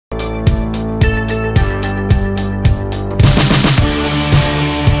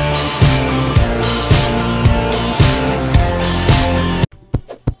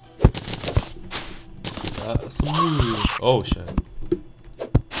Oh shit.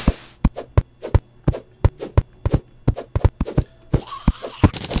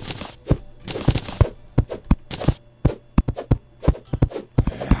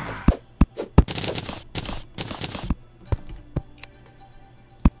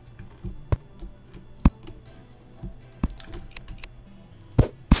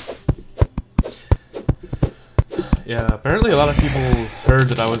 Yeah, apparently a lot of people heard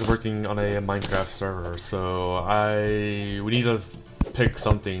that I was working on a Minecraft server, so we need to pick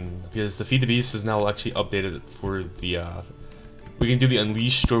something, because the Feed the Beast is now actually updated for the, we can do the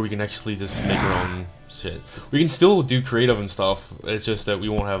Unleashed, or we can actually just make our own shit. We can still do creative and stuff, it's just that we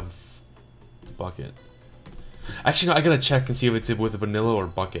won't have Bucket. Actually, no, I gotta check and see if it's with Vanilla or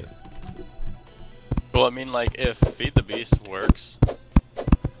Bucket. Well, I mean, like, if Feed the Beast works,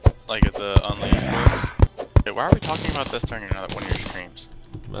 like if the Unleashed works. Wait, why are we talking about this during one of your streams?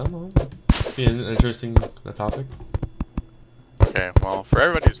 I don't know. Be an interesting topic. Okay, well, for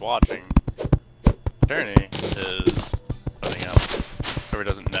everybody who's watching, Saturni is putting up, whoever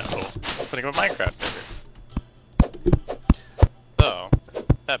doesn't know, putting up a Minecraft server. So,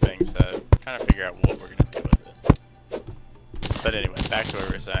 that being said, trying to figure out what we're gonna do with it. But anyway, back to what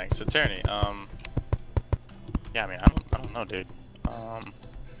we were saying. So, Saturni, yeah, I mean, I don't know, dude.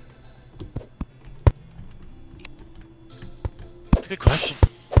 That's a good question.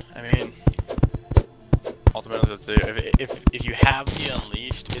 I mean, ultimately, if you have the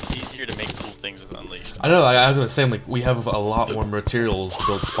Unleashed, it's easier to make cool things with Unleashed. I know, I was gonna say, like, we have a lot more materials to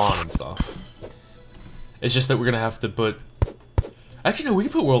build spawn and stuff. It's just that we're gonna have to put... Actually, no, we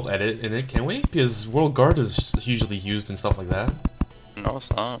can put World Edit in it, can't we? Because World Guard is usually used and stuff like that. No,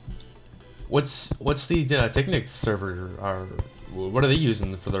 it's not. What's the Technic server? What are they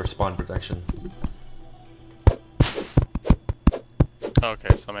using for their spawn protection?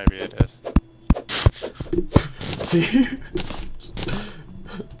 Okay, so maybe it is. See?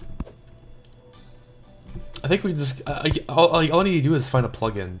 I think we just... all I need to do is find a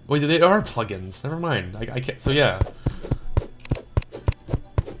plugin. Wait, they are plugins. Never mind. I can't... So yeah.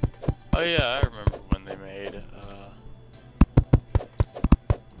 Oh yeah, I remember when they made,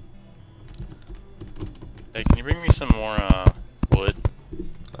 Hey, can you bring me some more, wood?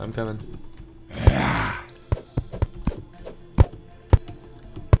 I'm coming.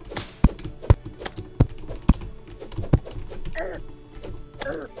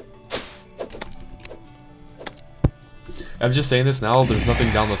 I'm just saying this now, there's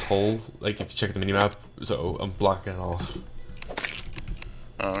nothing down this hole, like if you check the minimap, so I'm blocking it off.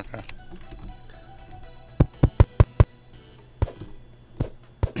 Oh, okay.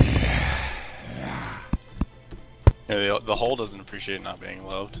 Yeah, the hole doesn't appreciate not being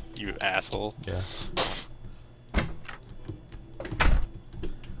loved, you asshole. Yeah.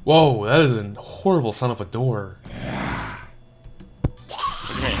 Whoa, that is a horrible son of a door. What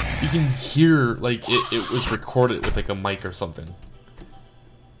do you mean? You can hear, like, it was recorded with, like, a mic or something.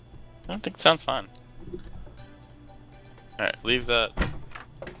 I don't think it sounds fine. Alright, leave that.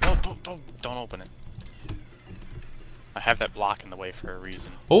 No, don't open it. I have that block in the way for a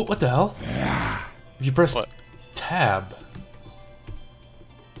reason. Oh, what the hell? If you press What? tab.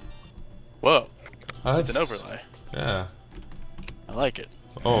 Whoa. It's It's an overlay. Yeah. I like it.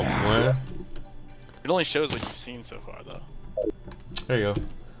 Oh, where? It only shows what you've seen so far, though. There you go.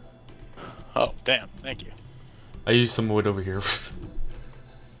 Oh, damn. Thank you. I used some wood over here.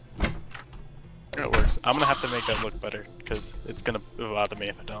 It works. I'm gonna have to make that look better, because it's gonna bother me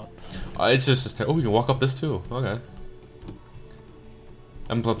if I don't. It's just... Oh, we can walk up this too. Okay.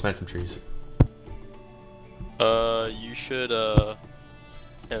 I'm gonna plant some trees. You should,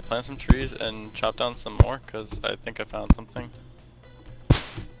 yeah, plant some trees and chop down some more, because I think I found something.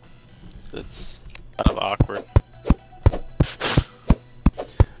 It's kind of awkward.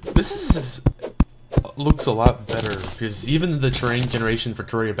 This looks a lot better, because even the terrain generation for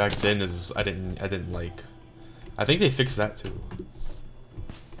Terraria back then is... I didn't like. I think they fixed that too.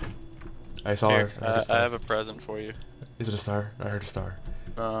 I saw Here, her. I have a present for you. Is it a star? I heard a star.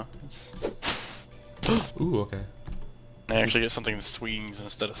 It's... Ooh, okay. I actually get something that swings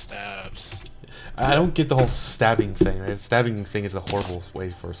instead of stabs. I don't get the whole stabbing thing. Right? Stabbing thing is a horrible way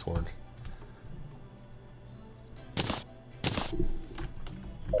for a sword.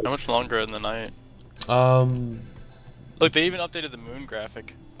 How much longer in the night? Look, they even updated the moon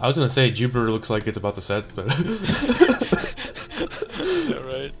graphic. I was gonna say Jupiter looks like it's about to set, but... Yeah,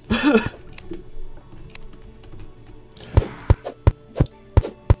 right.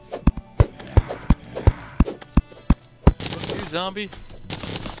 Fuck you, zombie.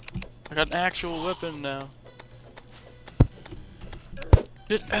 I got an actual weapon now.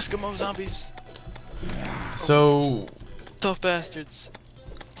 Shit, Eskimo zombies. So, Tough bastards.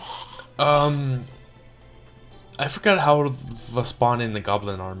 I forgot how to spawn in the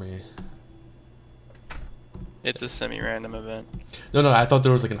goblin army. It's a semi-random event. No, I thought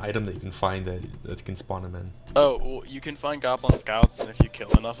there was like an item that you can find that can spawn them in. Oh, well, you can find goblin scouts, and if you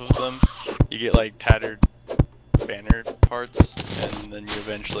kill enough of them, you get like tattered banner parts, and then you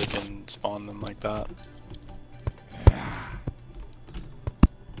eventually can spawn them like that.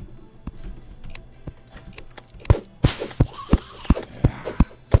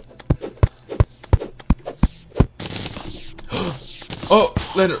 Oh,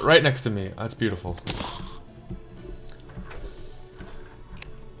 landed right next to me. That's beautiful.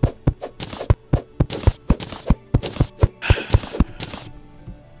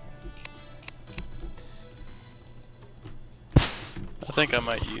 I think I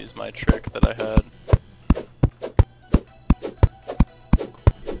might use my trick that I had.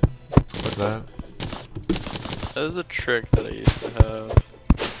 What's that? That was a trick that I used to have.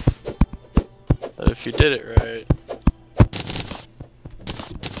 That if you did it right,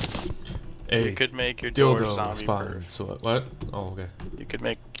 you could make your door zombie spawn. proof. So what? Oh, okay. You could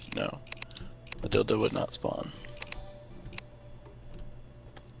make no. A dildo would not spawn.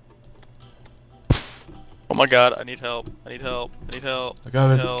 Oh my god, I need help. I need help. I need help. I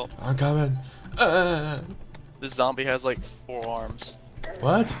got it. Help. I'm coming. This zombie has like 4 arms.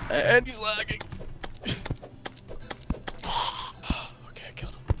 What? And he's lagging. Okay, I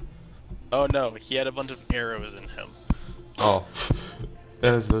killed him. Oh no, he had a bunch of arrows in him. Oh.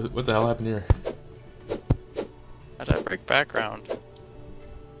 What the hell happened here? How did I break background?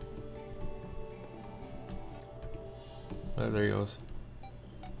 Oh, there he goes.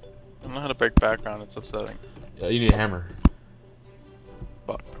 I don't know how to break background, it's upsetting. Yeah, you need a hammer.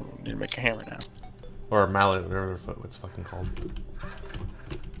 Fuck, I need to make a hammer now. Or a mallet, whatever it's fucking called.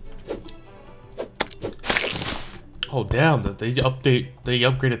 Oh damn, they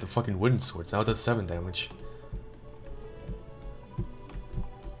upgraded the fucking wooden swords. Now it does 7 damage.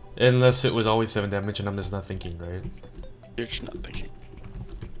 Unless it was always 7 damage and I'm just not thinking, right? You're just not thinking.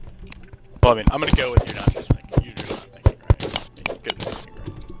 Well, I mean, I'm gonna go with you're not just thinking. You're just not thinking, right? You're good at thinking,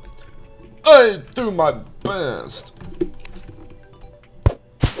 right? I do my best.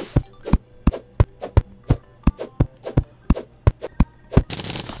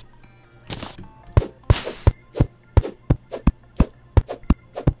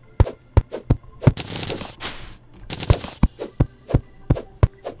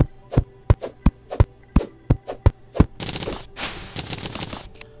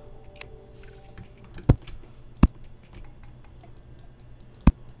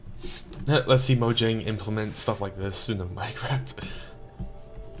 Let's see Mojang implement stuff like this in Minecraft.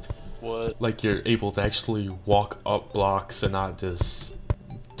 What? Like you're able to actually walk up blocks and not just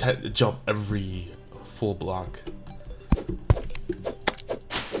jump every full block.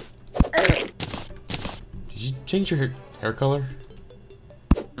 Did you change your hair color?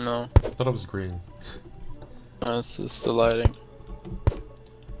 No. I thought it was green. No, it's just the lighting.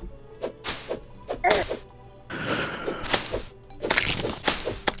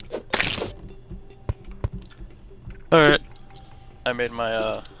 Alright. I made my,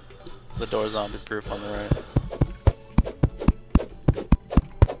 the door zombie proof on the right.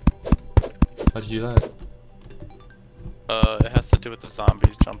 How'd you do that? It has to do with the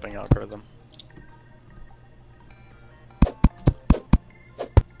zombies jumping algorithm.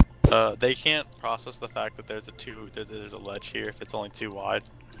 They can't process the fact that there's a ledge here if it's only 2 wide.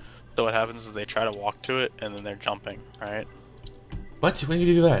 So what happens is they try to walk to it and then they're jumping, right? What? When did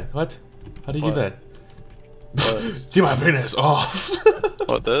you do that? What? How did you do that? What? See my penis off.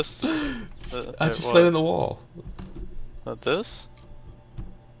 What, this? I just slid in the wall. What, this?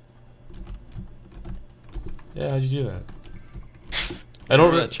 Yeah, how'd you do that? I Remember don't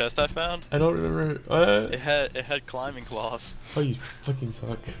remember that chest I found? I don't remember. What? It had climbing claws. Oh, you fucking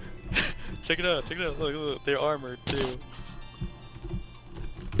suck. Check it out, look, they're armored too.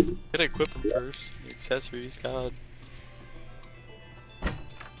 Gotta equip them first. The accessories, god.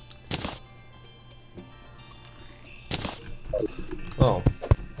 Oh.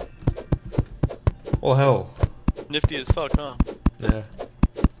 Well, hell. Nifty as fuck, huh? Yeah.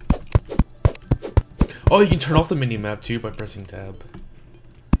 Oh, you can turn off the mini map too by pressing tab.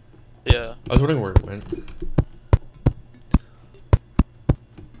 Yeah. I was wondering where it went.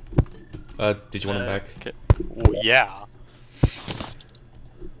 Did you want him back? Okay. Well, yeah.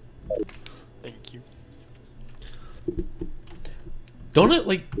 Thank you. Don't it,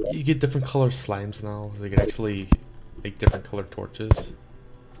 like, you get different color slimes now? So you can actually make different color torches?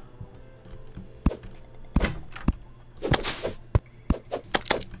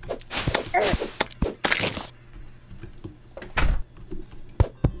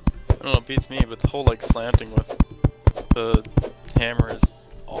 I don't know, it beats me, but the whole like slanting with the hammer is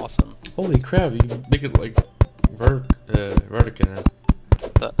awesome. Holy crap! You can make it like vertical now.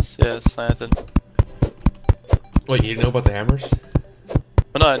 That's slanted. Wait, you didn't know about the hammers?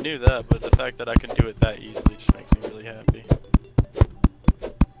 Well, no, I knew that, but the fact that I can do it that easily just makes me really happy.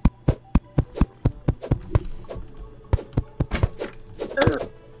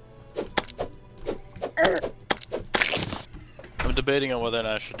 I'm debating on whether or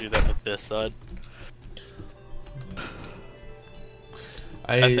not I should do that with this side.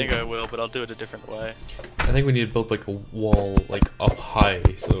 I think I will, but I'll do it a different way. I think we need to build like a wall like up high,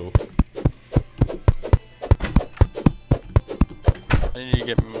 so I need to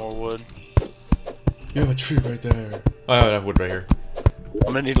get me more wood. you have a tree right there. Oh, I have wood right here.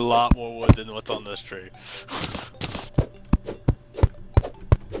 I'm gonna need a lot more wood than what's on this tree.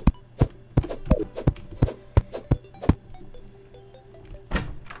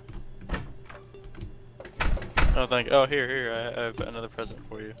 Oh, thank you. Oh, here, I have another present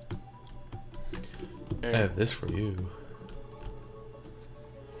for you. Here. I have this for you.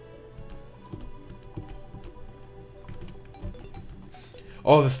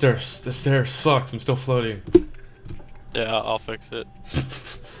 Oh, the stairs sucks. I'm still floating. Yeah, I'll fix it.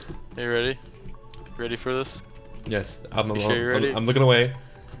 Are you ready? Ready for this? Yes, You sure you're ready? I'm looking away.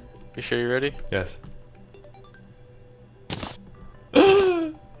 You sure you're ready? Yes.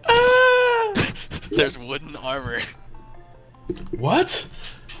 There's wooden armor. What?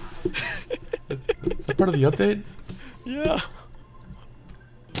 Is that part of the update? Yeah.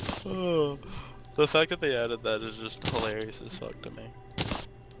 Oh, the fact that they added that is just hilarious as fuck to me.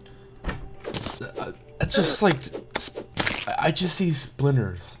 It's just like I just see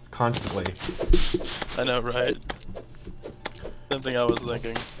splinters constantly. I know, right? Same thing I was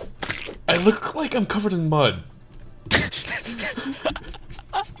thinking. I look like I'm covered in mud.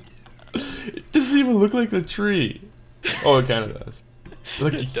 It doesn't even look like the tree. Oh, it kind of does.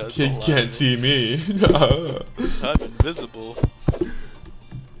 Look, It does you a lot. can't see me. I'm invisible.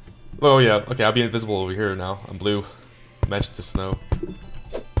 Oh yeah, okay, I'll be invisible over here now. I'm blue. Match the snow.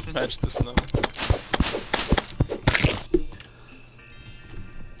 Match the snow.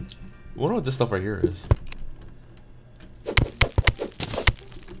 I wonder what this stuff right here is.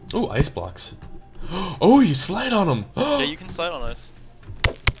 Oh, ice blocks. Oh, you slide on them. Yeah, you can slide on ice.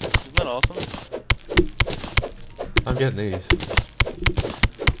 Isn't that awesome? I'm getting these.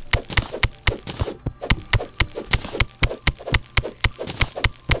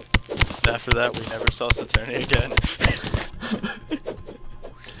 After that, we never saw Saturni again.